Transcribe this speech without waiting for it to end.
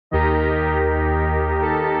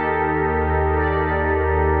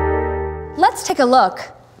let's take a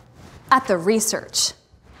look at the research.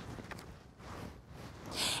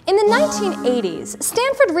 In the 1980s,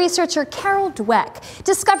 Stanford researcher Carol Dweck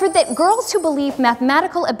discovered that girls who believe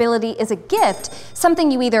mathematical ability is a gift,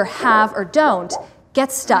 something you either have or don't,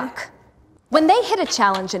 get stuck. When they hit a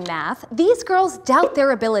challenge in math, these girls doubt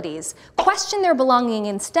their abilities, question their belonging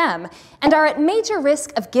in STEM, and are at major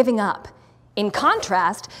risk of giving up. In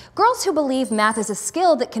contrast, girls who believe math is a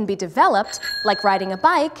skill that can be developed, like riding a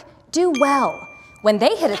bike, do well. When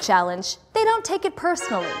they hit a challenge, they don't take it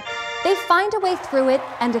personally. They find a way through it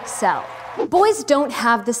and excel. Boys don't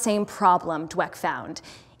have the same problem, Dweck found.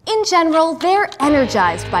 In general, they're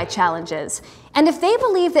energized by challenges. And if they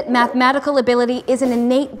believe that mathematical ability is an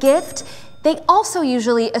innate gift, they also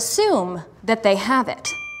usually assume that they have it.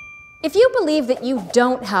 If you believe that you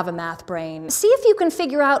don't have a math brain, see if you can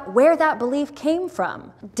figure out where that belief came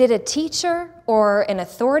from. Did a teacher or an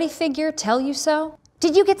authority figure tell you so?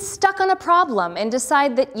 Did you get stuck on a problem and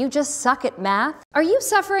decide that you just suck at math? Are you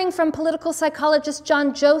suffering from political psychologist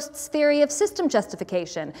John Jost's theory of system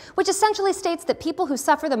justification, which essentially states that people who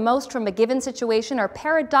suffer the most from a given situation are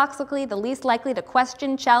paradoxically the least likely to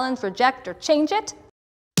question, challenge, reject, or change it?